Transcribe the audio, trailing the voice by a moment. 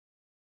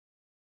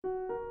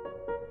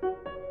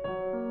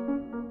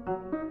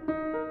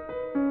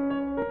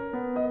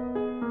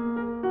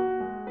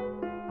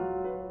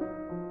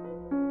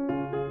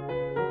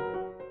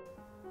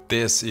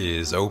This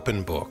is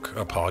Open Book,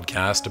 a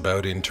podcast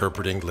about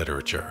interpreting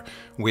literature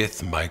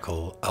with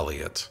Michael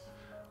Elliott.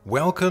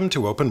 Welcome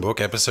to Open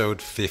Book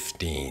episode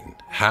 15,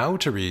 How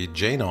to Read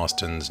Jane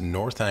Austen's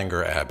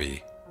Northanger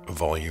Abbey,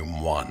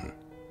 Volume 1.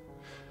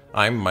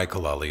 I'm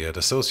Michael Elliott,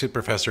 Associate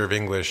Professor of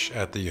English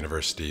at the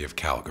University of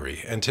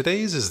Calgary, and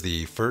today's is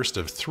the first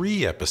of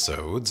 3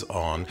 episodes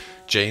on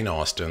Jane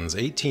Austen's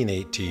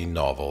 1818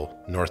 novel,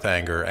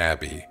 Northanger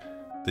Abbey,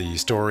 the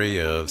story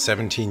of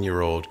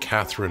 17-year-old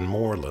Catherine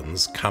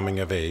Morland's coming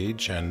of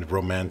age and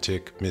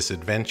romantic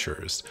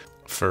misadventures,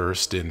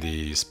 first in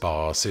the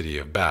spa city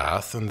of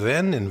Bath, and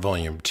then in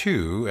Volume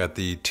 2 at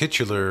the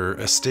titular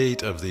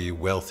estate of the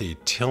wealthy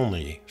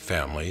Tilney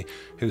family,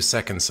 whose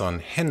second son,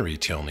 Henry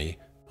Tilney,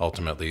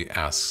 ultimately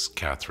asks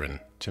Catherine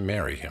to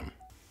marry him.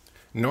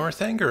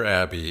 Northanger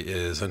Abbey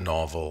is a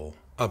novel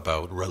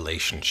about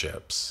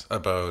relationships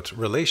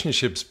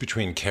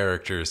between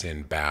characters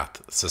in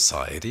Bath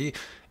society,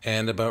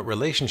 and about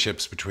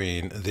relationships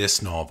between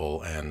this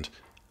novel and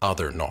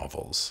other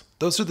novels.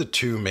 Those are the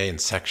 2 main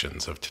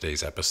sections of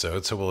today's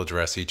episode, so we'll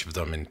address each of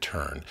them in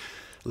turn.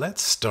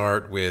 Let's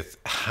start with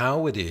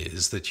how it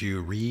is that you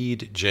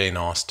read Jane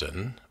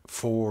Austen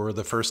for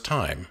the first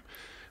time.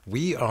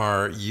 We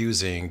are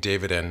using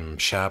David M.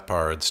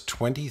 Shapard's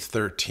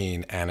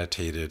 2013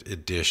 annotated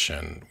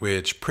edition,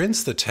 which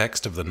prints the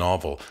text of the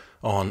novel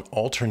on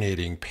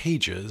alternating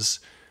pages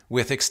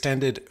with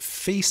extended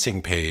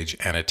facing page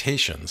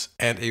annotations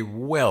and a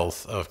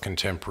wealth of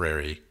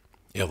contemporary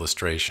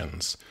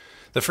illustrations.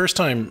 The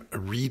first-time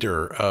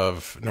reader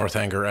of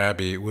Northanger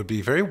Abbey would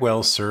be very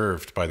well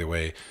served, by the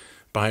way,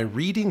 by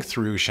reading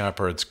through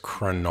Shapard's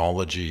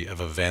chronology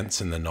of events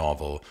in the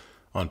novel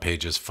on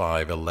pages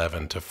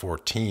 511 to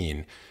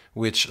 14,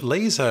 which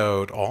lays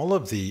out all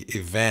of the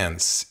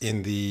events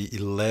in the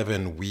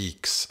 11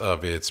 weeks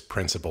of its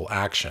principal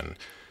action.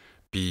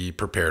 Be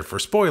prepared for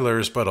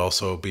spoilers, but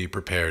also be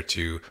prepared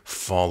to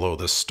follow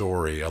the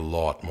story a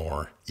lot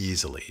more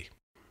easily.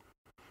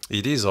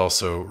 It is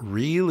also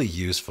really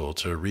useful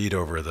to read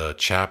over the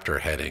chapter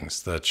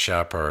headings that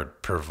Shapard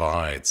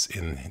provides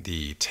in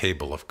the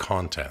table of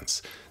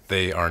contents.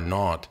 They are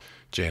not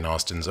Jane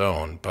Austen's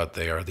own, but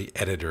they are the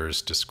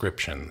editor's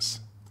descriptions.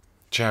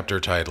 Chapter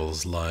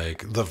titles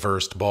like The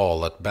First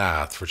Ball at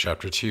Bath for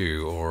Chapter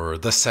 2 or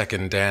The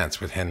Second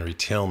Dance with Henry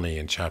Tilney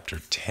in Chapter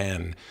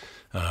 10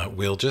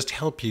 will just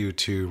help you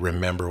to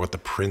remember what the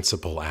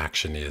principal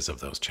action is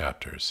of those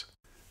chapters.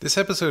 This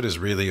episode is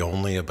really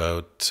only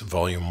about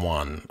Volume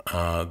 1,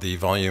 the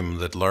volume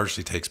that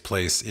largely takes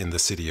place in the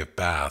city of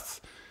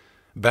Bath.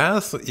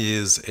 Bath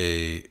is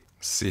a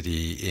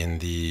city in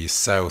the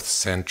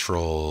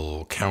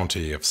south-central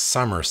county of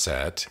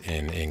Somerset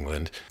in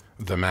England.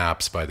 The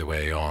maps, by the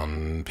way,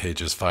 on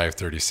pages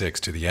 536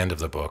 to the end of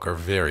the book are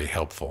very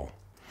helpful.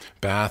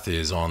 Bath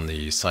is on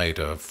the site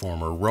of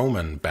former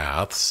Roman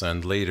baths,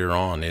 and later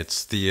on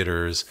its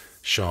theaters,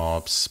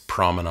 shops,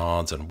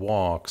 promenades and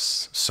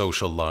walks,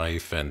 social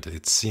life, and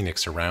its scenic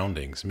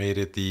surroundings made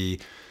it the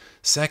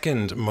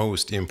second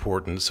most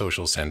important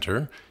social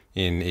center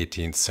in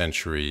 18th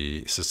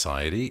century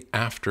society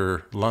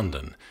after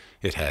London.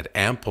 It had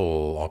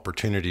ample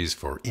opportunities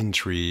for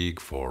intrigue,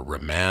 for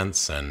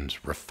romance, and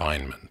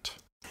refinement.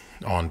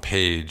 On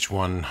page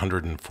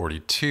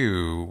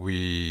 142,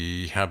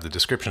 we have the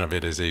description of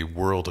it as a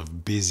world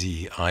of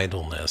busy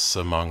idleness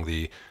among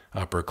the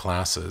upper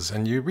classes,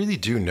 and you really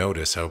do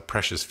notice how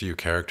precious few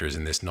characters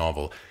in this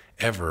novel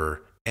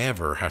ever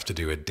have to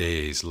do a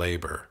day's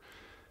labor.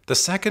 The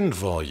second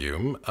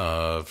volume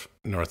of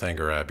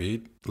Northanger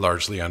Abbey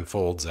largely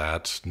unfolds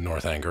at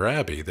Northanger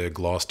Abbey, the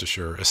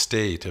Gloucestershire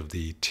estate of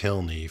the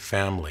Tilney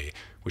family,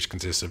 which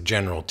consists of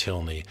General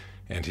Tilney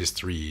and his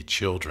 3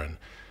 children.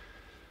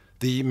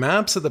 The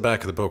maps at the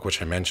back of the book,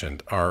 which I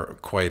mentioned, are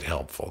quite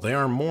helpful. They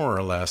are more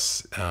or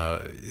less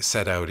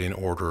set out in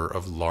order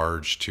of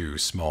large to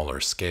smaller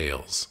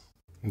scales.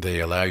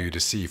 They allow you to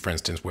see, for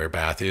instance, where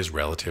Bath is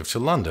relative to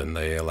London.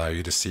 They allow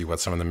you to see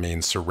what some of the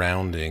main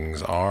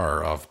surroundings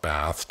are of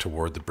Bath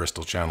toward the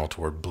Bristol Channel,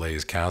 toward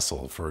Blaise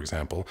Castle, for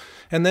example.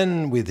 And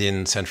then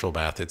within central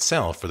Bath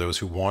itself, for those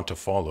who want to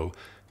follow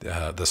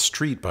the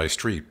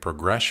street-by-street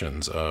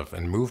progressions of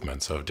and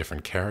movements of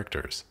different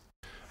characters.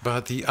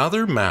 But the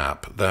other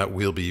map that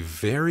will be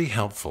very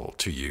helpful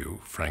to you,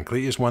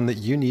 frankly, is one that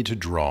you need to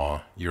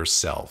draw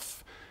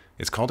yourself.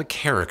 It's called a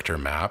character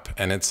map,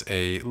 and it's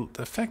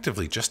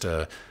effectively just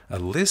a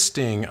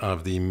listing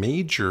of the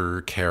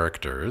major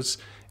characters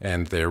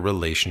and their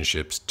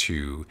relationships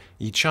to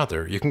each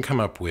other. You can come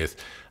up with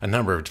a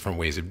number of different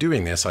ways of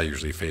doing this. I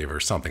usually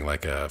favor something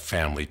like a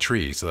family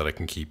tree so that I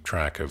can keep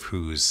track of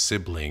whose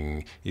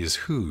sibling is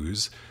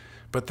whose.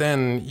 But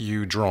then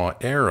you draw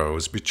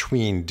arrows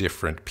between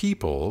different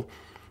people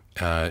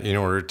in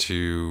order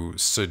to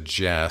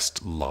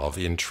suggest love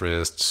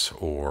interests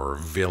or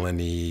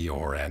villainy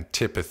or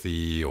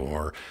antipathy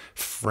or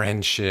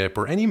friendship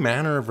or any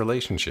manner of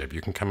relationship.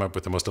 You can come up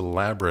with the most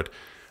elaborate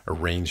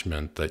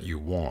arrangement that you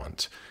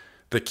want.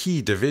 The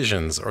key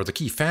divisions, or the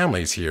key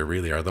families here,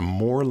 really are the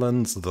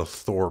Morlands, the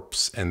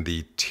Thorpes, and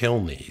the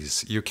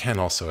Tilneys. You can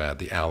also add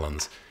the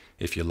Allens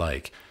if you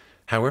like.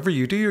 However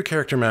you do your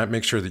character map,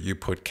 make sure that you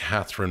put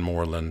Catherine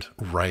Morland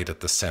right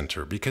at the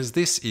center, because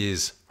this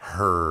is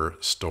her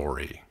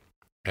story.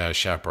 As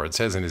Shapard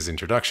says in his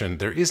introduction,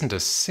 there isn't a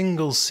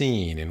single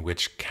scene in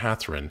which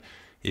Catherine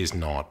is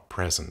not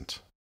present.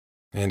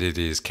 And it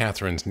is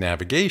Catherine's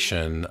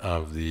navigation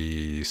of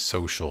the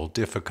social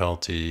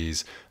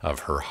difficulties,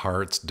 of her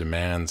heart's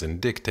demands and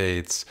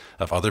dictates,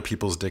 of other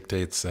people's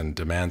dictates and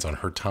demands on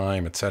her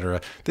time, etc.,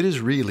 that is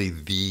really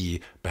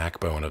the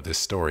backbone of this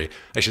story.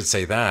 I should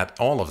say that,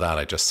 all of that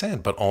I just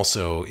said, but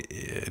also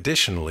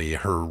additionally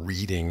her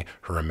reading,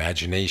 her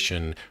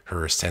imagination,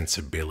 her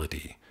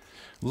sensibility.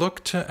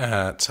 Look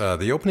at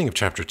the opening of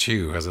chapter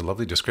 2 has a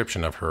lovely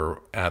description of her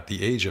at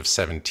the age of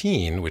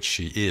 17, which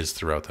she is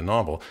throughout the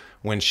novel,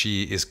 when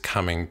she is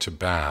coming to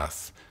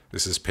Bath.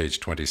 This is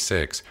page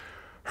 26.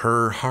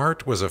 Her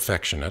heart was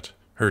affectionate,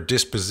 her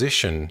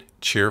disposition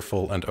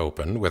cheerful and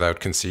open,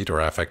 without conceit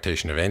or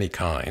affectation of any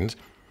kind,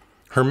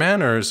 her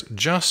manners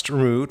just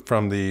removed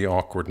from the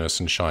awkwardness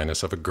and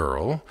shyness of a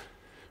girl,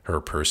 her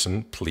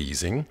person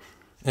pleasing,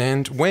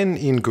 and when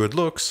in good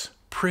looks,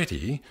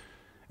 pretty,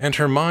 and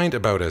her mind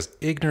about as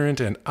ignorant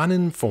and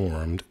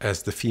uninformed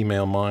as the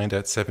female mind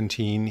at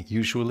 17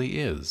 usually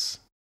is.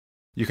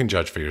 You can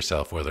judge for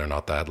yourself whether or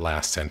not that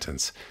last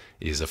sentence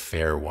is a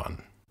fair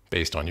one,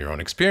 based on your own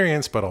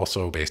experience, but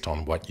also based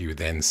on what you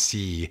then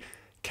see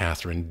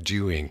Catherine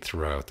doing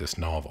throughout this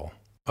novel.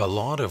 A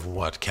lot of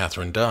what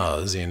Catherine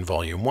does in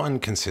Volume 1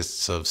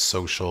 consists of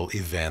social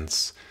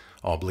events,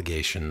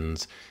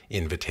 obligations,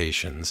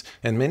 invitations,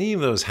 and many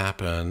of those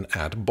happen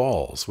at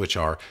balls, which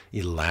are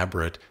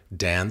elaborate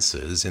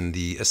dances in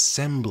the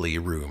assembly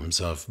rooms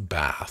of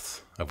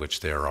Bath, of which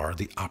there are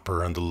the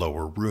upper and the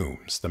lower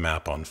rooms. The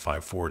map on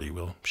 540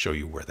 will show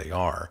you where they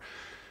are.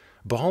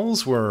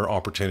 Balls were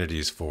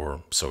opportunities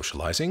for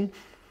socializing,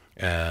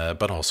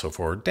 but also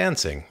for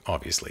dancing,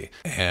 obviously,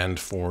 and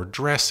for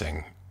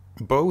dressing,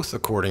 both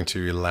according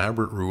to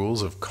elaborate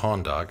rules of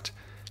conduct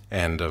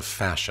and of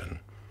fashion.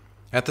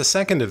 At the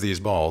second of these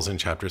balls, in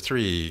chapter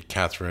 3,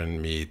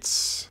 Catherine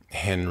meets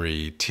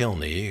Henry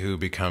Tilney, who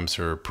becomes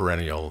her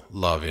perennial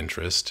love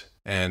interest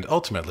and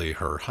ultimately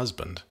her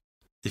husband.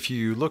 If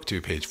you look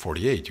to page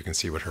 48, you can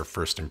see what her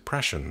first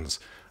impressions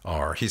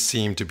are. He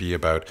seemed to be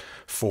about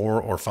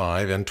 4 or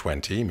 5 and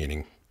 20,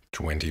 meaning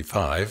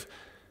 25,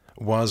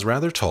 was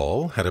rather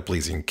tall, had a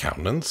pleasing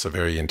countenance, a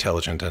very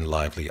intelligent and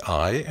lively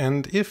eye,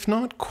 and if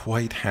not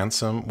quite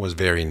handsome, was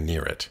very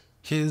near it.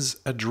 His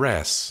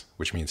address,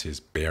 which means his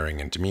bearing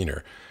and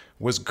demeanor,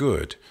 was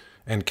good,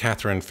 and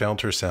Catherine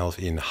felt herself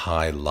in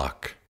high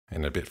luck.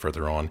 And a bit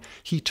further on,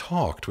 he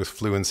talked with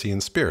fluency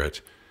and spirit,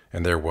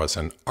 and there was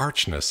an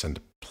archness and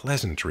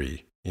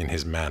pleasantry in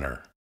his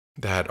manner.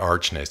 That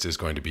archness is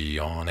going to be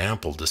on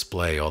ample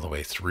display all the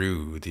way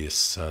through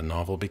this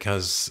novel,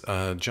 because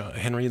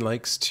Henry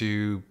likes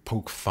to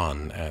poke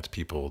fun at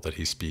people that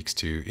he speaks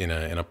to in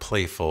a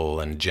playful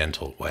and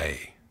gentle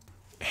way.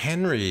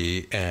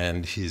 Henry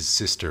and his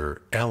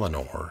sister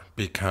Eleanor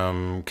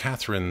become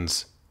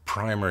Catherine's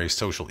primary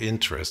social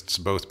interests,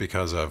 both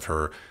because of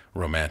her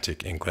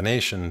romantic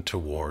inclination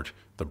toward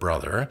the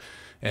brother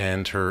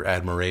and her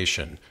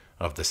admiration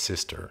of the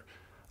sister.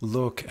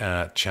 Look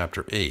at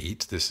chapter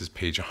 8, this is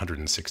page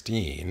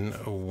 116,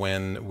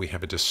 when we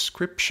have a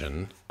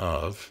description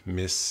of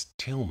Miss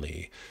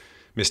Tilney.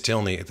 Miss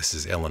Tilney, this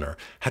is Eleanor,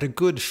 had a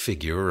good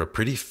figure, a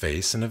pretty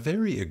face, and a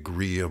very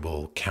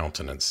agreeable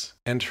countenance.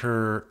 And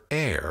her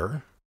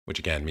air, which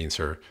again means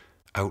her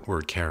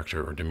outward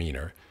character or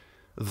demeanor,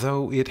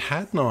 though it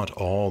had not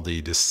all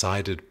the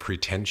decided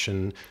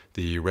pretension,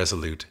 the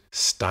resolute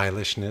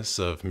stylishness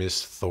of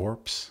Miss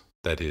Thorpe's,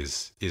 that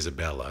is,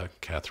 Isabella,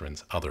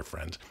 Catherine's other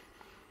friend,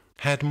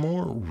 had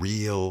more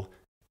real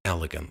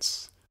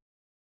elegance.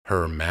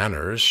 Her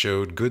manners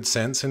showed good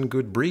sense and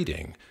good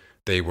breeding.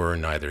 They were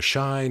neither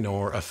shy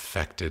nor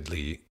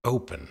affectedly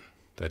open,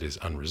 that is,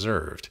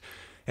 unreserved,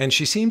 and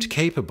she seemed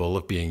capable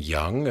of being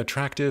young,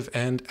 attractive,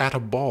 and at a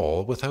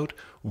ball without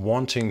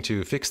wanting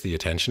to fix the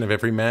attention of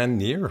every man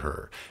near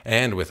her,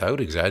 and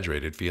without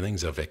exaggerated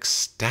feelings of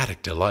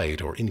ecstatic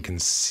delight or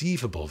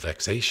inconceivable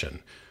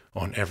vexation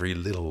on every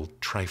little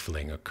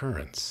trifling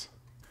occurrence.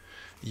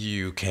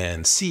 You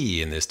can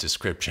see in this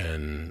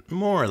description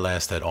more or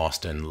less that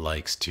Austen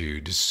likes to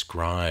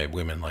describe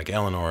women like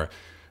Eleanor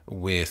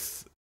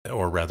with,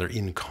 or rather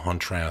in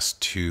contrast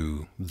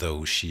to,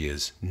 those she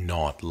is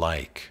not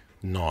like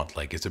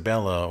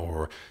Isabella,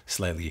 or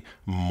slightly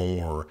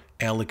more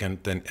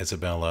elegant than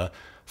Isabella,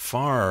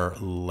 far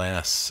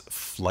less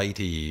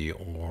flighty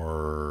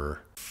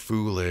or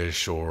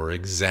foolish or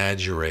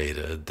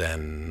exaggerated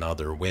than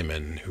other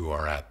women who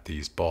are at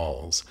these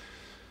balls.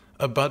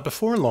 But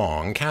before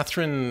long,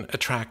 Catherine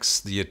attracts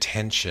the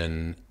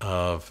attention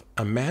of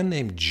a man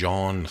named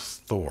John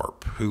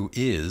Thorpe, who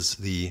is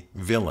the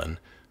villain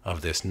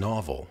of this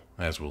novel,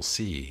 as we'll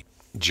see.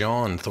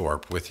 John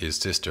Thorpe, with his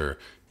sister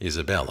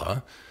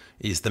Isabella,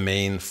 is the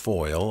main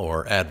foil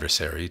or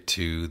adversary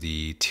to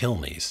the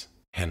Tilneys,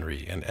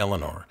 Henry and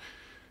Eleanor,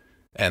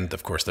 and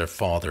of course their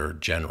father,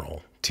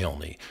 General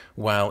Tilney,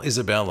 while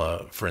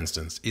Isabella, for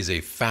instance, is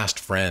a fast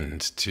friend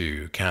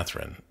to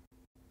Catherine.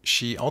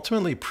 She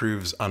ultimately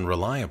proves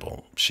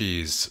unreliable.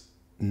 She's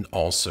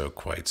also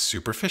quite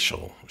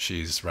superficial.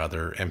 She's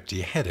rather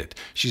empty-headed.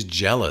 She's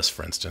jealous,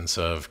 for instance,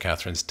 of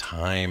Catherine's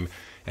time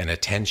and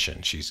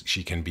attention.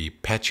 She can be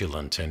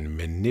petulant and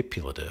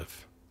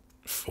manipulative.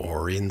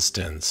 For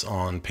instance,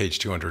 on page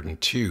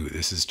 202,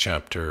 this is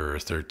chapter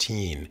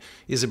 13,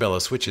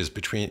 Isabella switches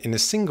between, in a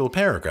single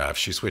paragraph,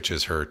 she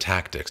switches her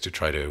tactics to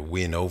try to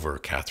win over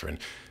Catherine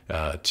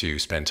to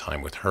spend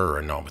time with her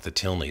and not with the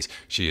Tilneys.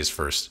 She is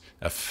first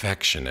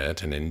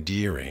affectionate and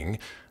endearing,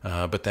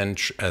 but then,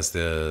 as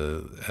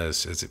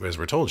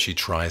we're told, she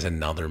tries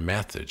another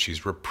method.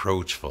 She's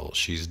reproachful,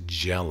 she's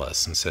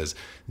jealous, and says,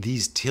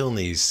 "These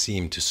Tilneys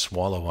seem to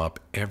swallow up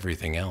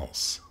everything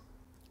else."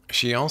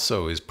 She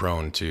also is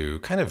prone to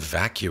kind of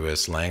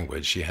vacuous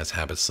language. She has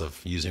habits of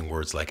using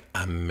words like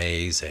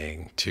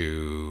amazing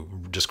to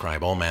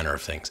describe all manner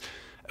of things.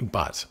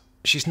 But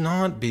she's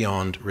not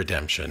beyond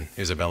redemption,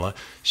 Isabella.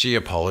 She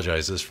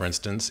apologizes, for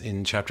instance,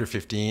 in chapter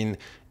 15,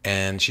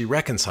 and she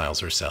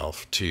reconciles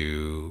herself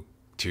to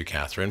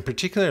Catherine,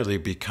 particularly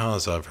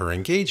because of her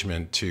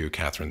engagement to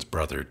Catherine's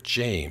brother,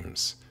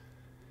 James.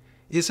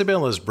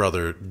 Isabella's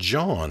brother,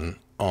 John,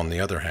 on the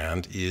other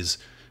hand, is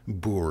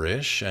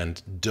boorish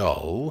and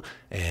dull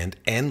and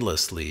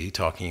endlessly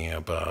talking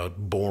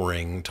about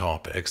boring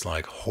topics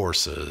like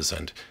horses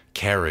and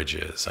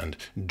carriages and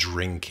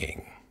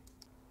drinking.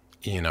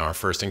 In our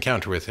first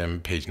encounter with him,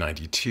 page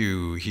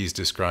 92, he's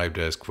described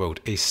as,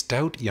 quote, "a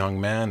stout young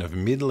man of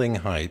middling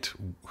height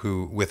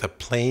who with a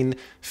plain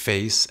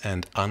face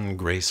and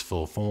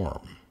ungraceful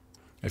form."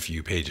 A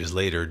few pages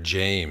later,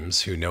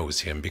 James, who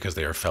knows him because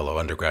they are fellow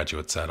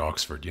undergraduates at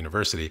Oxford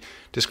University,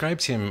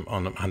 describes him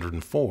on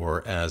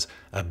 104 as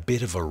a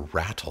bit of a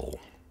rattle,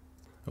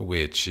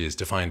 which is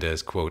defined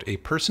as, quote, "a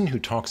person who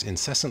talks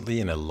incessantly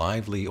in a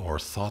lively or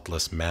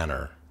thoughtless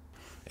manner."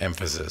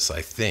 Emphasis,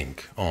 I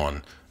think,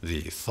 on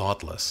the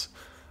thoughtless.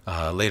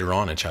 Later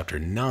on in chapter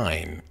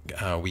 9,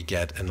 we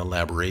get an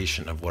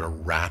elaboration of what a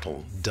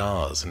rattle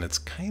does, and it's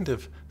kind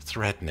of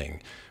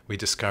threatening. We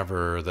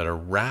discover that a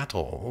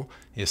rattle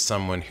is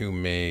someone who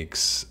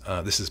makes,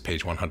 this is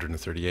page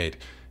 138,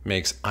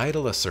 makes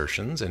idle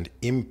assertions and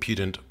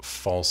impudent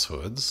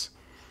falsehoods,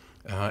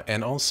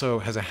 and also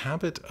has a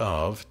habit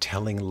of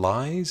telling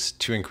lies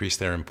to increase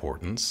their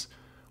importance,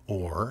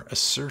 or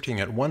asserting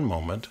at one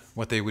moment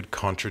what they would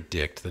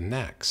contradict the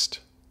next.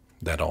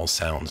 That all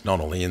sounds not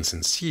only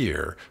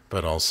insincere,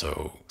 but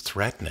also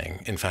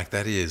threatening. In fact,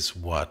 that is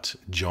what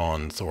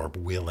John Thorpe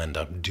will end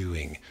up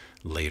doing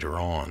later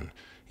on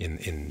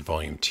in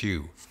volume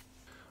 2.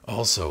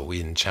 Also,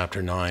 in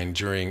chapter 9,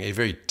 during a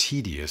very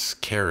tedious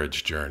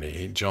carriage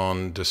journey,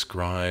 John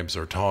describes,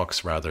 or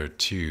talks rather,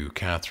 to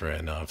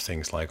Catherine of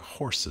things like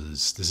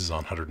horses. This is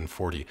on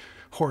 140.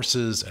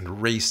 Horses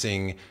and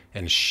racing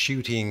and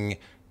shooting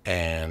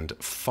and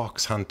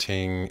fox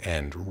hunting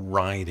and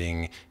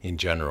riding in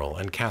general.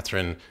 And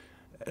Catherine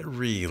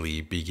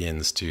really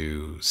begins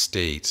to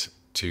state,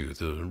 to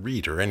the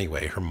reader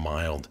anyway, her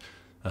mild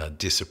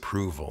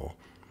disapproval.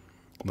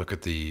 Look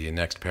at the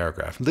next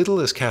paragraph. Little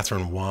as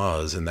Catherine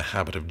was in the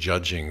habit of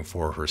judging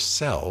for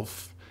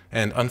herself,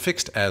 and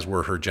unfixed as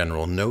were her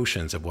general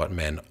notions of what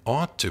men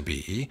ought to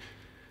be,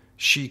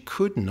 she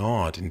could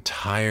not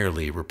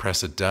entirely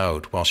repress a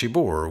doubt, while she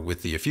bore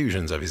with the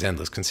effusions of his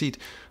endless conceit,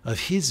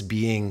 of his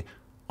being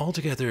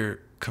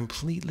altogether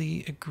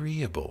completely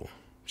agreeable.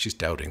 She's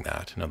doubting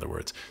that, in other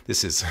words.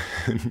 This is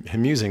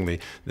amusingly,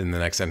 in the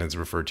next sentence,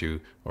 referred to,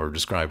 or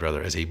described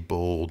rather, as a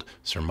bold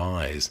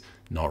surmise.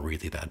 Not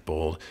really that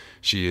bold.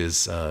 She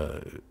is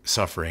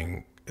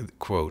suffering,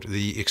 quote,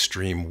 "the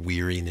extreme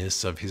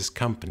weariness of his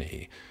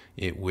company,"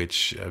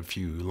 which a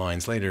few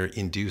lines later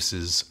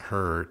induces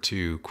her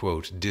to,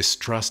 quote,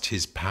 "distrust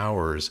his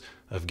powers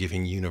of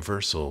giving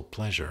universal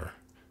pleasure."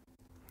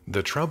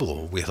 The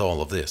trouble with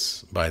all of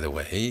this, by the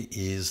way,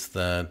 is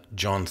that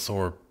John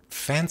Thorpe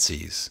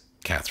fancies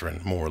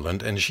Catherine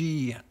Morland, and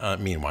she,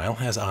 meanwhile,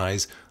 has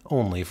eyes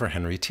only for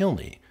Henry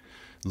Tilney.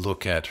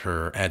 Look at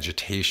her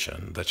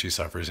agitation that she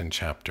suffers in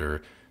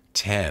chapter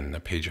 10,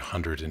 page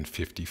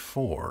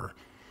 154.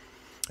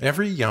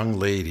 Every young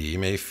lady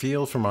may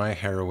feel for my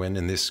heroine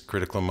in this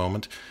critical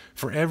moment,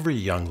 for every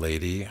young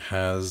lady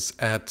has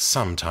at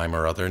some time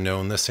or other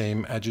known the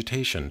same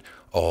agitation.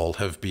 All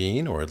have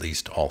been, or at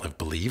least all have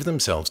believed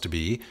themselves to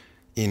be,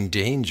 in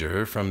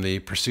danger from the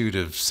pursuit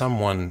of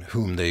someone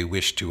whom they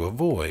wish to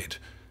avoid,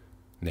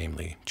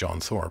 namely John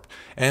Thorpe,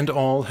 and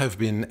all have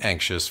been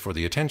anxious for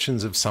the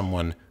attentions of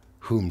someone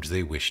whom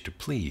they wish to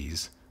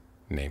please,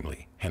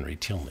 namely Henry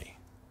Tilney.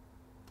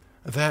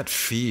 That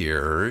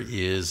fear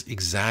is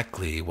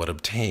exactly what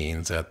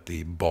obtains at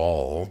the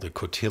ball, the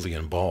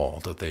cotillion ball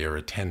that they are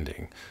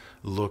attending.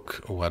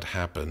 Look what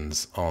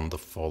happens on the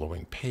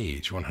following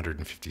page,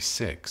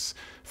 156.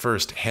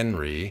 First,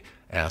 Henry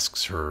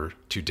asks her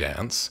to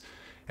dance,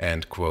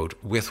 and, quote,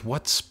 "with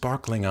what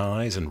sparkling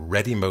eyes and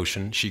ready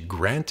motion she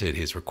granted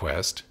his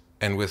request,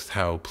 and with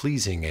how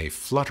pleasing a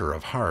flutter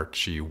of heart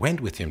she went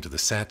with him to the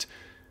set,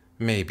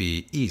 may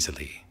be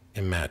easily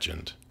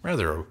imagined.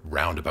 Rather a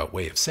roundabout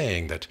way of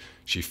saying that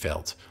she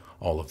felt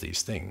all of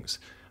these things.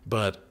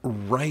 But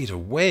right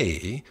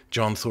away,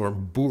 John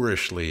Thorpe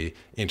boorishly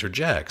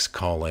interjects,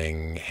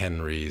 calling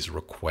Henry's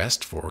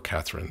request for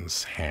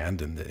Catherine's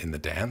hand in the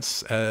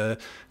dance a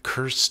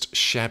cursed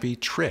shabby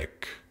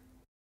trick.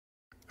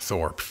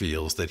 Thorpe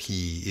feels that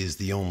he is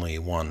the only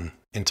one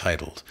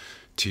entitled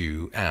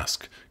to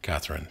ask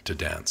Catherine to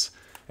dance,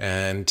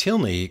 and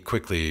Tilney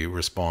quickly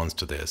responds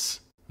to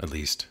this, at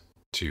least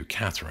to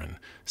Catherine,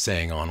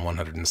 saying on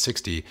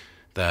 160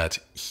 that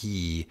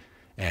he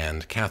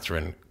and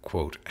Catherine,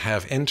 quote,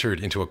 have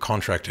entered into a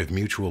contract of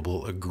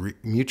mutual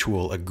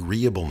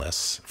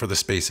agreeableness for the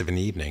space of an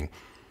evening,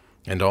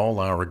 and all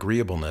our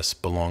agreeableness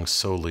belongs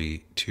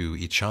solely to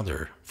each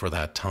other for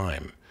that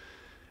time.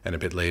 And a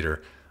bit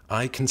later,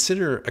 I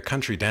consider a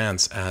country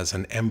dance as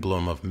an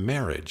emblem of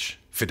marriage.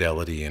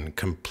 Fidelity and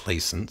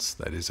complacence,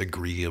 that is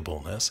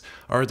agreeableness,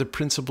 are the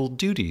principal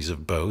duties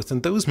of both,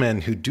 and those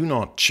men who do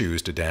not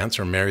choose to dance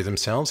or marry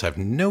themselves have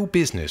no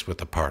business with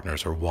the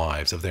partners or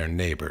wives of their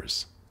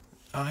neighbors.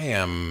 I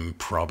am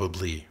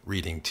probably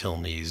reading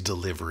Tilney's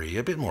delivery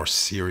a bit more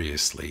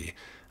seriously,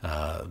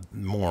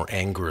 more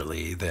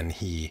angrily than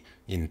he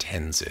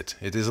intends it.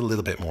 It is a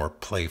little bit more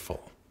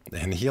playful,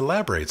 and he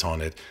elaborates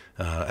on it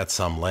at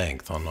some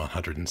length on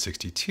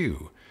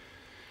 162.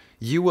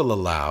 You will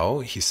allow,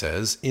 he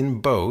says,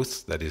 in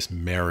both, that is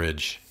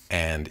marriage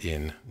and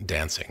in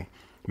dancing,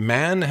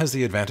 man has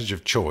the advantage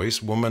of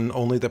choice, woman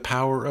only the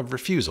power of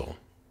refusal.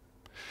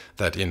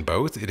 That in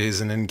both it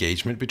is an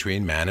engagement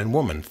between man and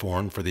woman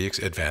formed for the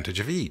advantage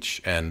of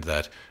each, and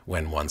that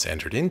when once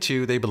entered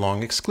into, they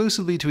belong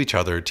exclusively to each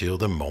other till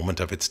the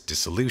moment of its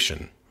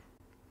dissolution.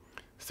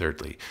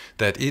 Thirdly,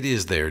 that it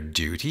is their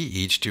duty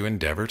each to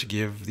endeavor to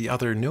give the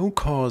other no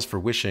cause for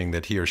wishing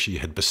that he or she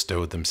had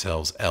bestowed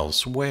themselves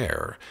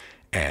elsewhere,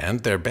 and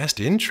their best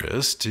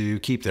interest to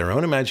keep their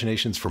own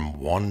imaginations from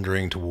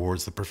wandering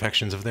towards the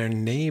perfections of their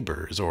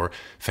neighbors, or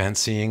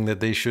fancying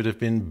that they should have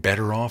been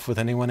better off with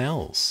anyone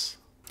else.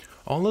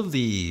 All of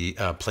the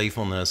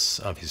playfulness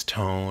of his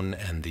tone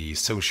and the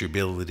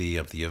sociability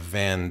of the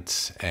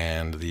event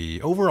and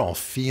the overall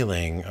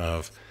feeling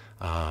of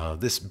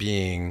this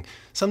being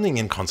something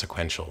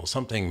inconsequential,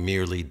 something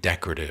merely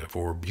decorative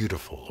or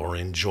beautiful or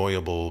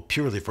enjoyable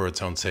purely for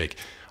its own sake,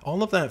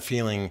 all of that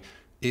feeling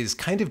is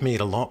kind of made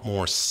a lot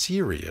more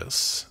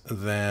serious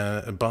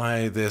than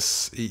by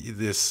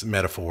this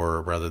metaphor,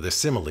 or rather this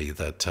simile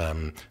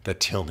that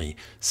Tilney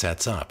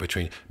sets up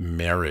between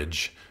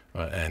marriage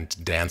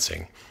and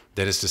dancing.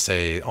 That is to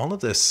say, all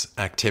of this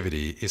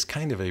activity is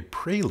kind of a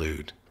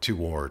prelude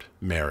toward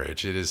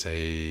marriage. It is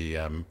a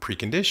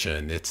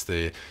precondition.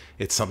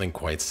 It's something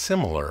quite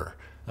similar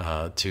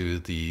to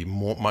the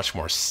much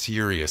more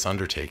serious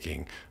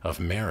undertaking of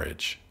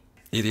marriage.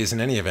 It is,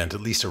 in any event, at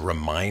least a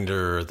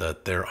reminder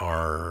that there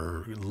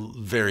are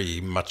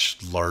very much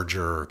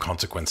larger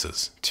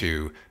consequences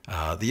to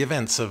the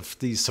events of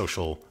these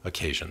social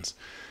occasions.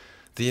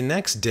 The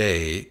next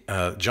day,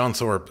 John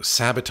Thorpe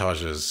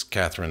sabotages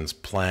Catherine's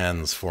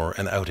plans for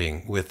an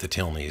outing with the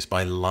Tilneys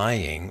by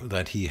lying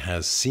that he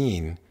has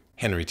seen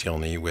Henry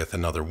Tilney with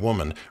another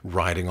woman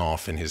riding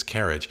off in his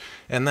carriage.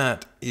 And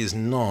that is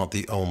not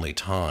the only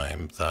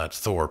time that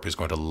Thorpe is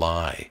going to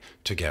lie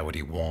to get what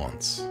he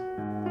wants.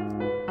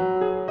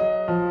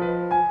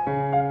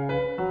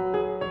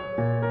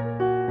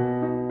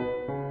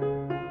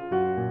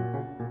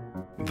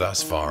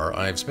 Thus far,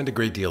 I've spent a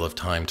great deal of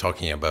time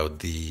talking about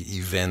the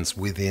events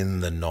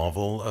within the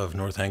novel of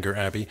Northanger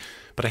Abbey,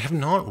 but I have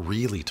not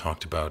really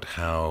talked about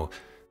how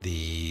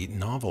the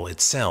novel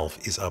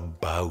itself is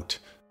about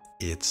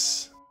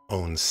its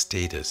own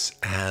status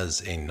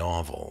as a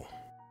novel.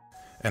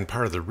 And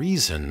part of the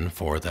reason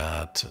for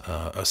that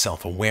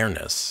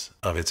self-awareness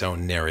of its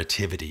own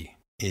narrativity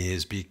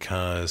is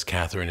because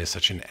Catherine is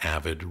such an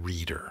avid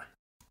reader.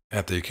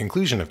 At the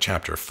conclusion of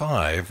chapter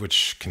 5,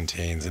 which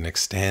contains an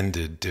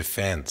extended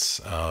defense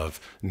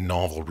of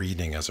novel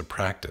reading as a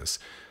practice,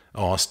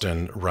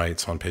 Austen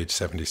writes on page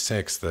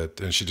 76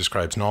 that she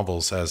describes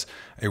novels as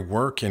a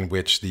work in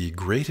which the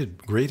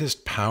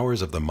greatest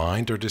powers of the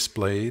mind are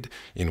displayed,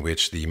 in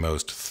which the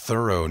most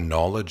thorough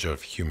knowledge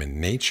of human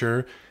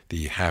nature,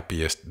 the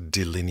happiest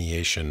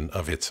delineation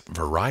of its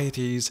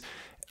varieties,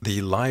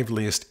 the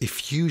liveliest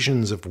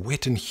effusions of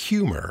wit and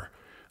humor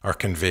are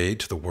conveyed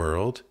to the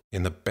world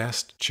in the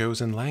best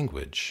chosen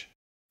language.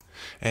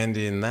 And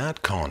in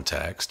that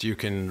context, you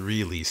can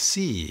really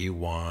see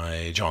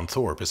why John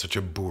Thorpe is such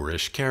a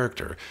boorish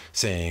character,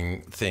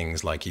 saying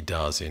things like he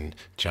does in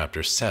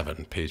chapter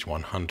 7, page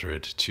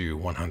 100 to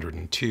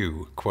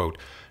 102, quote,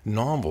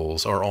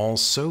 "Novels are all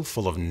so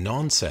full of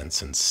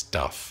nonsense and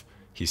stuff,"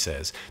 he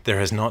says. "There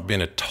has not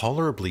been a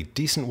tolerably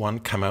decent one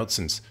come out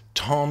since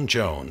Tom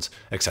Jones,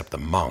 except The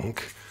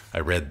Monk. I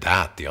read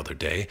that the other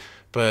day.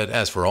 But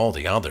as for all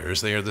the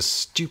others, they are the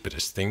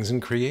stupidest things in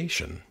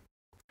creation."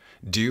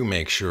 Do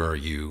make sure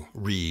you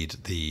read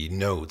the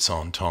notes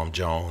on Tom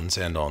Jones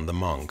and on The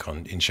Monk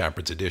in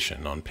Shapard's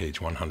edition on page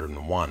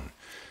 101.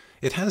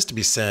 It has to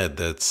be said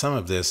that some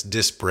of this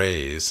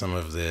dispraise, some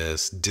of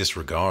this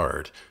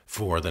disregard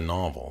for the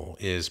novel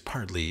is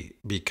partly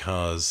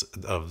because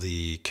of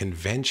the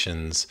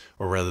conventions,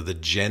 or rather the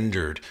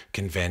gendered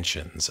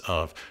conventions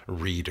of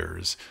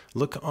readers.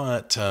 Look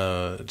at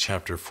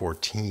chapter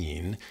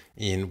 14,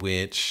 in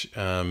which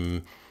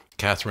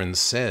Catherine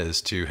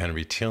says to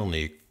Henry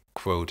Tilney,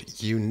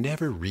 quote, "You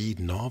never read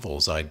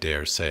novels, I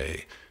dare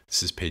say."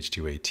 This is page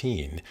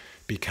 218,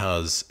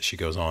 because, she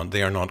goes on,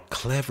 "they are not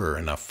clever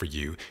enough for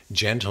you.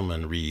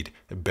 Gentlemen read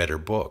better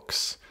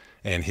books."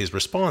 And his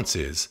response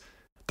is,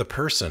 "The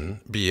person,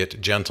 be it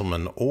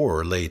gentleman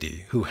or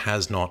lady, who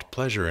has not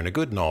pleasure in a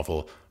good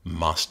novel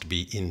must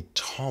be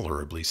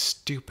intolerably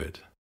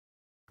stupid."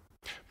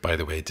 By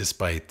the way,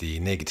 despite the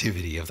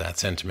negativity of that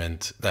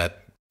sentiment,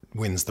 that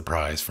wins the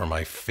prize for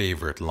my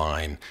favorite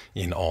line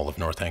in all of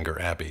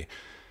Northanger Abbey.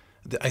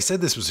 I said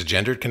this was a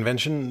gendered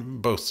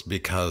convention, both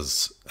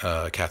because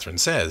Catherine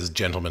says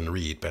gentlemen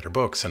read better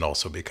books, and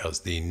also because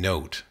the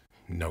note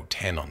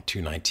 10 on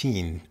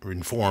 219,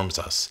 informs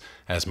us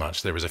as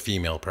much. There was a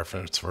female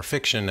preference for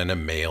fiction and a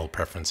male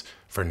preference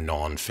for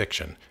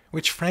non-fiction,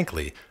 which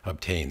frankly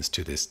obtains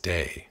to this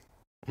day.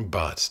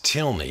 But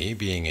Tilney,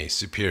 being a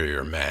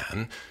superior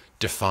man,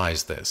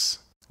 defies this.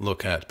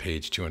 Look at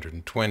page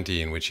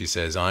 220, in which he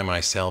says, "I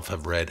myself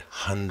have read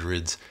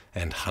hundreds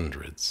and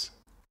hundreds."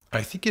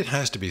 I think it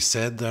has to be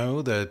said,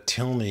 though, that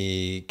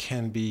Tilney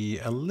can be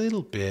a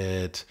little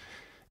bit,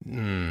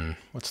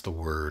 what's the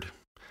word?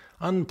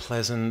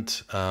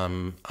 Unpleasant,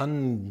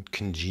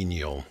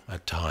 uncongenial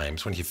at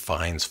times when he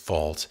finds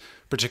fault,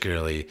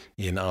 particularly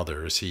in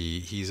others.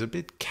 He's a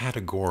bit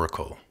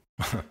categorical.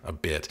 A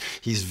bit.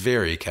 He's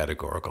very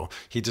categorical.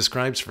 He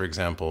describes, for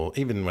example,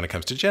 even when it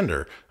comes to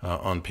gender,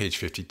 on page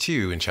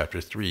 52 in chapter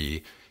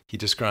 3, he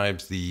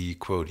describes the,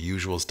 quote,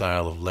 "usual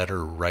style of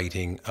letter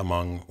writing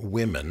among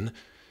women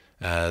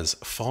as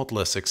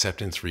faultless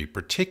except in three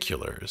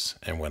particulars."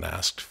 And when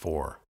asked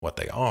for what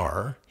they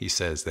are, he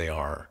says they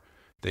are,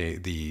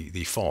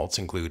 the faults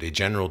include a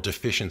general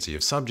deficiency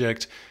of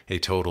subject, a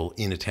total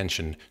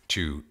inattention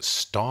to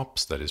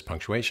stops, that is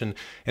punctuation,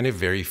 and a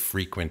very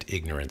frequent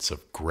ignorance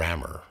of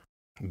grammar.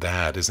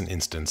 That is an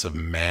instance of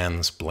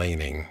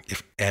mansplaining,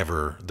 if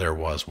ever there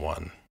was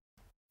one.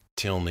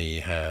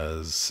 Tilney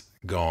has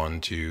gone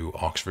to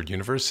Oxford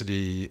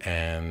University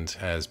and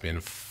has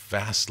been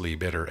vastly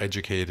better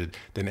educated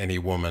than any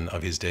woman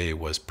of his day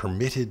was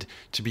permitted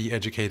to be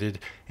educated,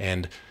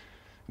 and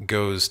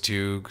goes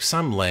to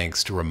some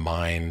lengths to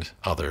remind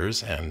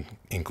others, and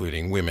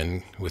including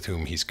women with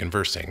whom he's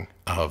conversing,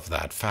 of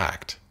that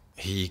fact.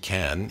 He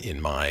can, in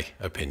my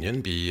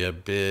opinion, be a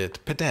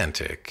bit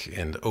pedantic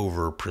and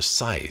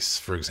over-precise.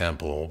 For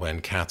example, when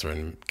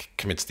Catherine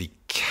commits the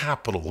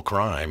capital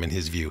crime, in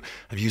his view,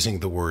 of using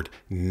the word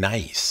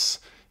nice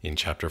in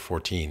chapter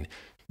 14,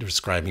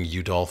 describing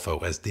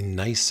Udolpho as the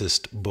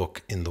nicest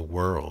book in the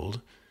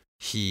world,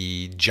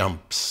 he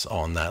jumps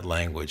on that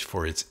language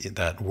for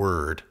that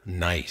word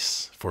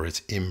nice, for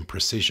its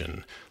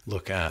imprecision.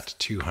 Look at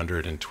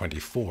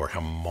 224, how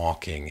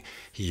mocking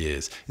he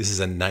is. This is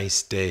a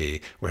nice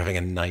day. We're having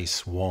a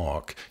nice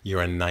walk.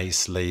 You're a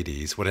nice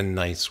ladies. What a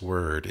nice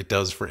word. It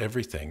does for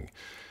everything.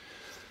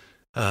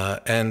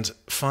 And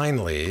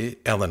finally,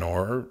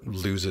 Eleanor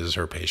loses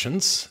her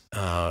patience.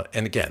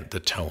 And again,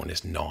 the tone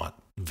is not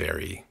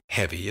very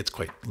heavy. It's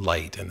quite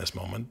light in this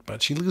moment,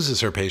 but she loses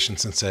her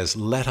patience and says,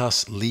 "Let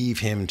us leave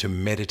him to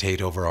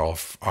meditate over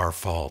our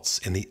faults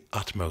in the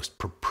utmost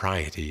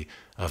propriety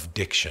of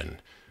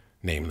diction,"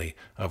 namely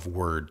of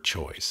word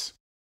choice.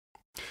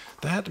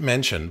 That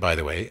mention, by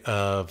the way,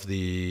 of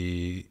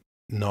the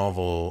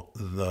novel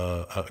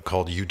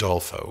called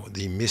Udolpho,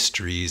 The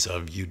Mysteries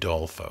of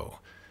Udolpho,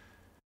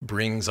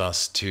 brings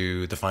us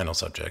to the final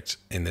subject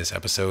in this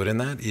episode,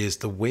 and that is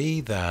the way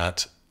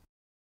that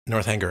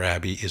Northanger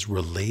Abbey is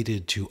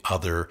related to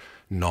other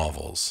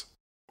novels.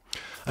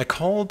 I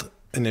called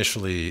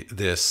initially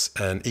this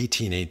an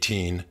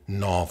 1818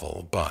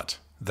 novel, but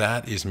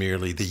that is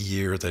merely the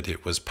year that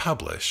it was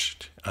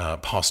published,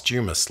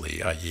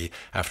 posthumously, i.e.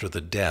 after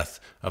the death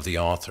of the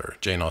author.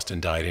 Jane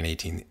Austen died in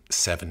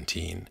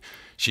 1817.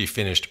 She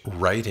finished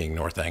writing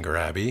Northanger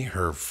Abbey,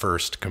 her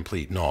first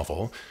complete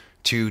novel,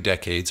 2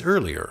 decades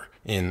earlier,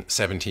 in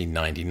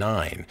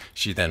 1799.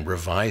 She then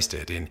revised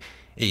it in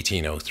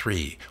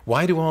 1803.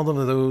 Why do all of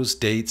those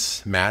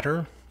dates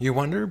matter, you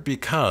wonder?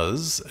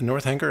 Because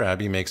Northanger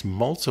Abbey makes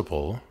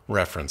multiple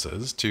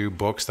references to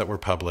books that were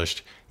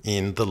published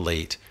in the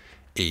late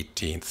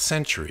 18th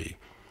century,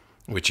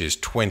 which is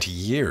 20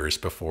 years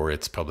before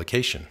its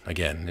publication,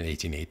 again in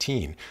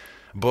 1818.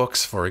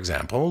 Books, for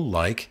example,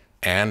 like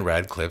Anne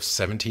Radcliffe's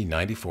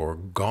 1794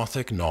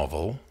 Gothic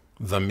novel,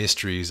 The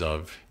Mysteries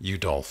of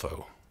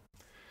Udolpho.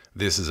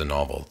 This is a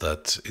novel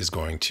that is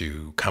going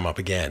to come up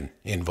again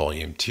in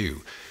Volume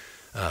 2.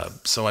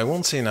 So I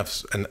won't say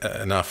enough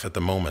at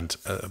the moment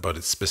about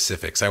its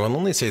specifics. I will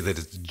only say that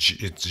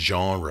its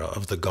genre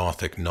of the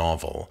Gothic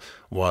novel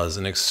was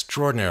an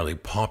extraordinarily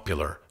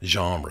popular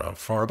genre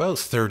for about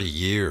 30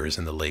 years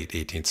in the late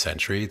 18th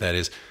century. That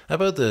is,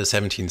 about the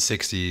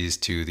 1760s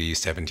to the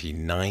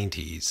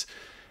 1790s.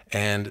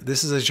 And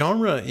this is a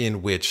genre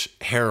in which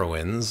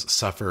heroines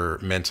suffer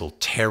mental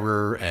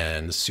terror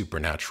and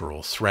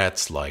supernatural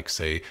threats like,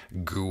 say,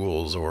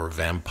 ghouls or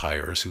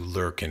vampires who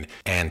lurk in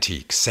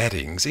antique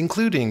settings,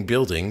 including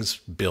buildings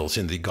built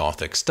in the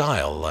Gothic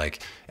style like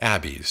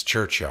abbeys,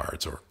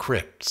 churchyards, or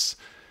crypts.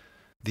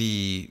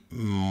 The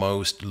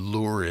most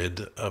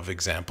lurid of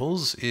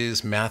examples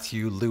is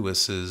Matthew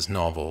Lewis's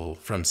novel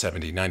from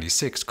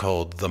 1796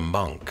 called The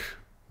Monk,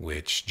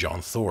 which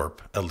John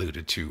Thorpe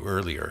alluded to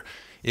earlier.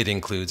 It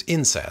includes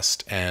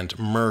incest and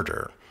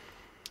murder.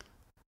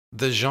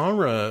 The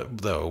genre,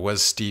 though,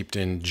 was steeped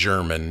in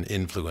German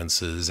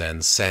influences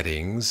and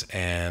settings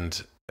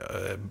and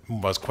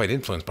was quite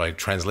influenced by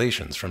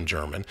translations from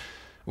German,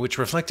 which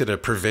reflected a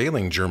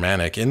prevailing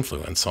Germanic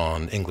influence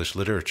on English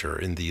literature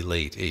in the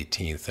late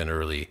 18th and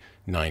early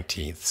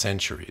 19th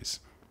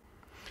centuries.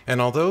 And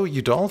although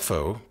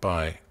Udolpho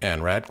by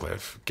Anne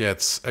Radcliffe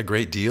gets a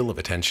great deal of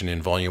attention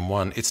in Volume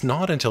 1, it's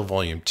not until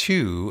Volume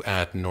 2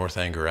 at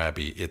Northanger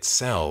Abbey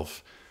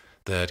itself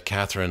that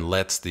Catherine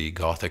lets the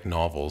Gothic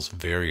novel's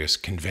various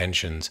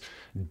conventions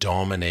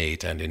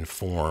dominate and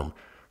inform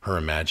her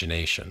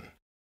imagination.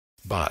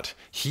 But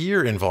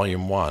here in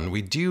Volume 1,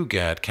 we do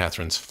get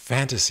Catherine's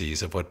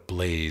fantasies of what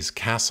Blaise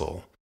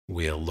Castle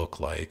will look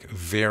like,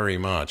 very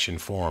much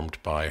informed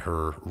by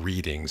her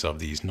readings of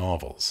these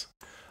novels.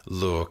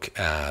 Look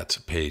at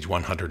page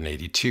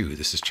 182.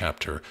 This is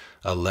chapter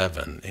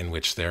 11, in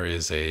which there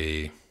is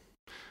an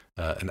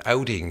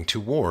outing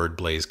toward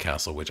Blaise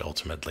Castle, which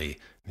ultimately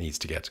needs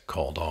to get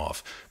called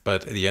off.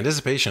 But the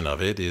anticipation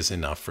of it is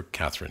enough for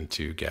Catherine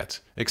to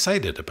get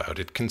excited about.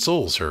 It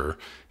consoles her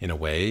in a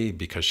way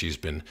because she's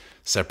been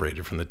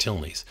separated from the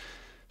Tilneys.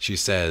 She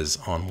says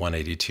on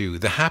 182,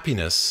 the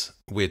happiness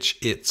which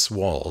its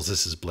walls,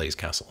 this is Blaise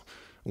Castle,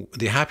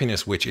 the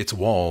happiness which its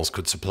walls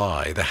could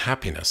supply, the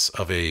happiness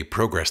of a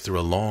progress through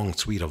a long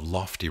suite of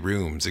lofty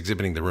rooms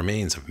exhibiting the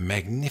remains of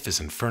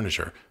magnificent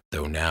furniture,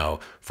 though now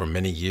for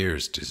many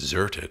years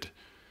deserted,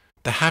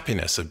 the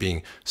happiness of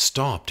being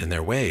stopped in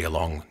their way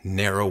along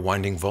narrow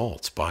winding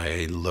vaults by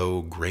a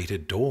low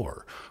grated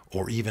door,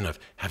 or even of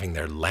having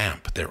their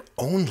lamp, their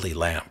only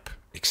lamp,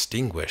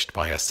 extinguished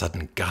by a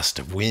sudden gust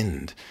of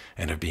wind,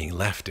 and of being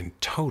left in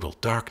total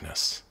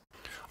darkness.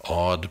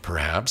 Odd,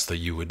 perhaps, that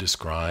you would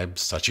describe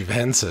such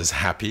events as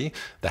happy.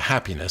 The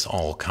happiness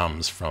all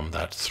comes from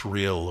that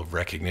thrill of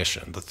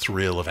recognition, the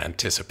thrill of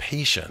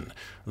anticipation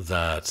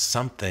that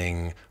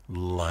something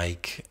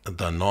like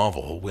the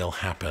novel will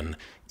happen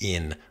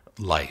in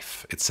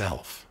life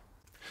itself.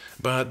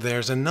 But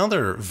there's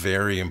another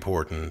very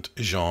important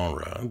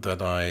genre that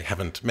I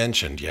haven't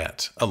mentioned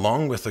yet.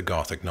 Along with the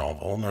Gothic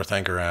novel,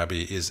 Northanger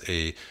Abbey is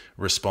a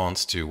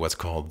response to what's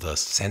called the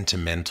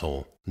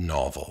sentimental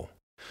novel,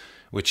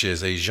 which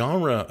is a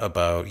genre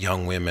about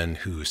young women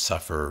who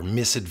suffer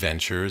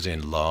misadventures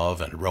in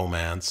love and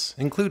romance,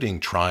 including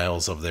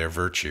trials of their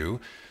virtue.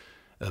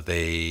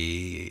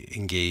 They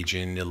engage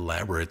in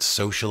elaborate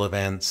social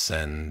events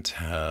and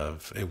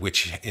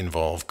which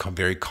involve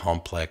very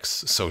complex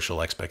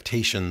social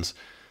expectations.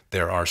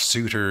 There are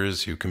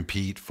suitors who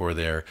compete for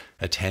their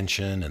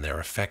attention and their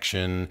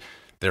affection.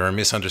 There are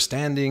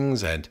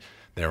misunderstandings and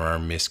there are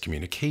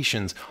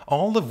miscommunications,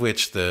 all of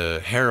which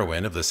the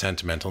heroine of the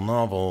sentimental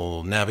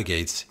novel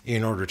navigates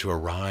in order to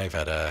arrive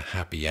at a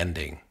happy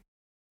ending.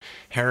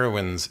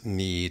 Heroines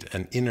need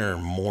an inner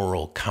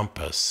moral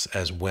compass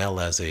as well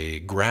as a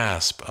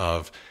grasp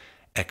of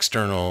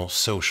external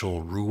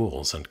social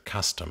rules and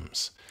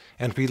customs.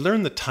 And we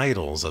learn the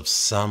titles of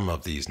some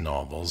of these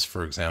novels.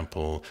 For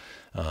example,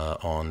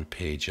 on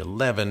page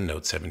 11,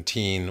 note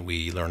 17,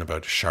 we learn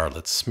about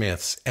Charlotte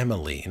Smith's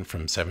Emmeline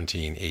from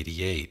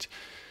 1788.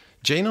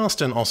 Jane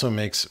Austen also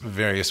makes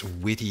various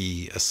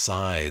witty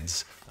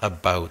asides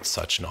about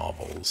such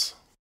novels.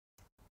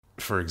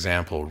 For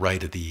example,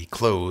 right at the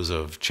close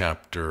of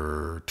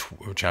chapter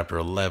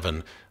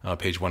 11,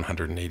 page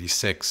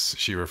 186,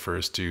 she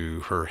refers to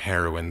her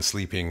heroine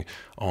sleeping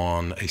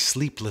on a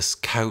sleepless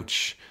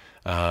couch,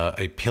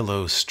 a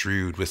pillow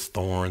strewed with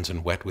thorns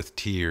and wet with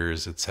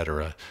tears,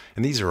 etc.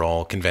 And these are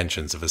all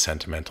conventions of a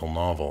sentimental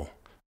novel.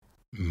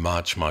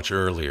 Much, much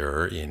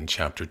earlier in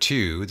chapter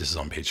 2, this is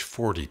on page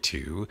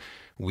 42,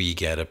 we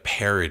get a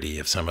parody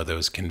of some of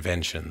those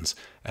conventions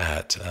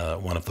at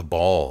one of the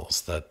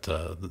balls that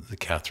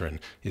Catherine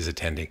is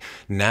attending.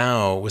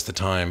 Now was the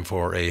time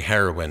for a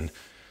heroine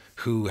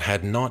who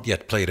had not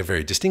yet played a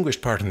very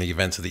distinguished part in the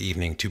events of the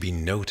evening to be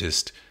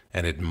noticed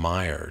and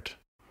admired.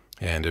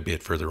 And a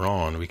bit further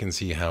on, we can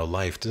see how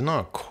life does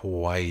not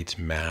quite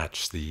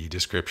match the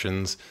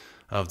descriptions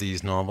of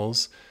these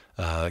novels.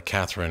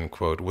 Catherine,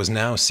 quote, was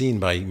now seen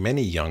by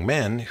many young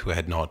men who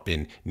had not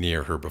been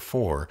near her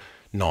before.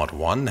 Not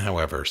one,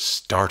 however,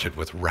 started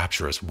with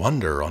rapturous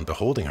wonder on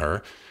beholding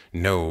her,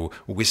 No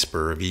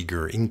whisper of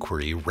eager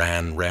inquiry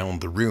ran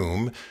round the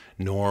room,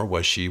 nor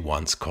was she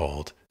once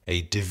called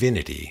a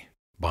divinity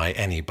by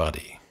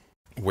anybody.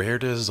 Where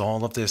does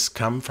all of this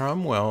come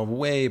from? Well,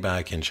 way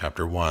back in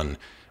chapter 1,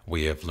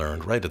 we have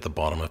learned, right at the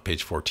bottom of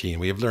page 14,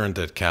 we have learned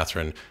that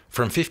Catherine,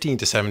 from 15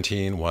 to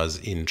 17, was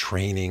in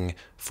training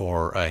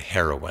for a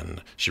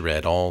heroine. She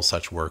read all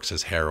such works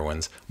as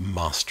heroines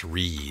must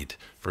read,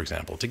 for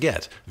example, to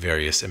get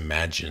various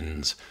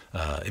imaginative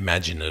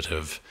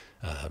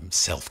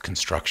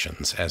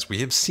self-constructions, as we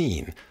have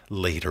seen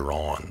later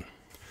on.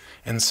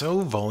 And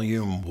so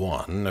Volume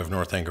 1 of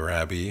Northanger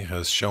Abbey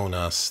has shown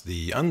us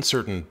the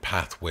uncertain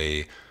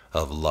pathway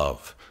of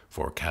love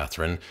for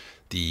Catherine,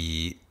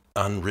 the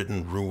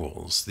unwritten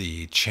rules,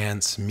 the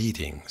chance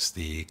meetings,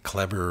 the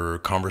clever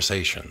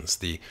conversations,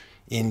 the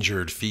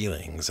injured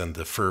feelings, and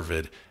the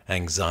fervid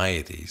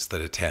anxieties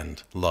that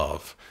attend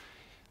love.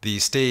 The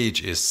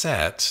stage is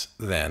set,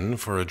 then,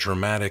 for a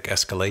dramatic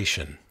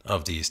escalation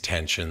of these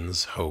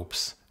tensions,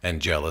 hopes,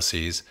 and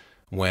jealousies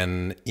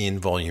when, in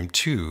Volume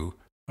 2,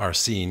 our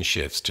scene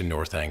shifts to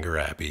Northanger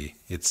Abbey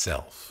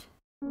itself.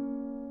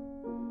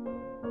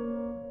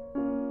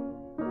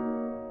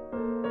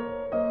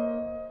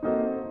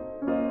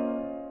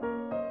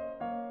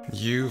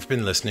 You've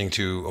been listening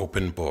to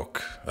Open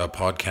Book, a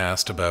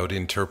podcast about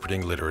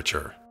interpreting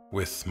literature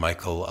with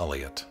Michael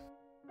Elliott.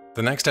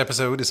 The next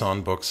episode is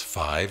on books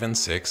 5 and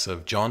 6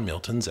 of John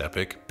Milton's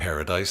epic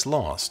Paradise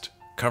Lost,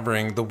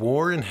 covering the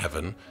war in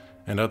heaven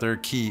and other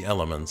key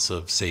elements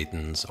of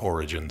Satan's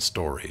origin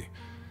story.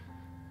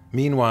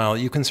 Meanwhile,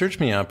 you can search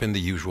me up in the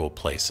usual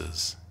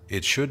places.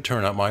 It should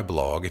turn up my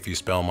blog if you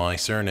spell my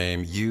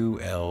surname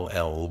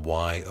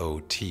Ullyot,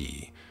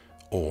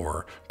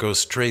 or go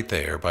straight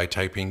there by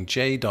typing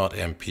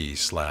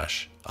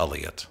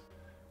j.mp/Elliott.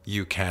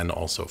 You can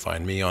also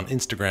find me on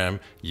Instagram,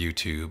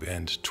 YouTube,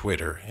 and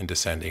Twitter in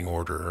descending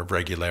order of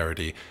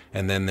regularity,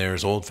 and then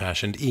there's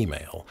old-fashioned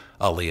email,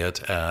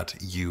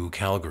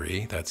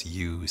 Elliott@ucalgary, that's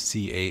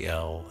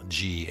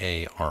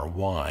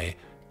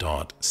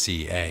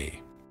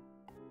UCALGARY.ca.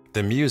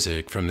 The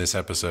music from this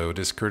episode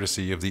is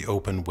courtesy of the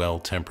Open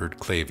Well-Tempered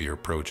Clavier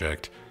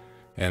Project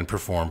and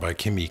performed by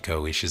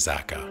Kimiko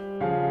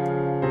Ishizaka.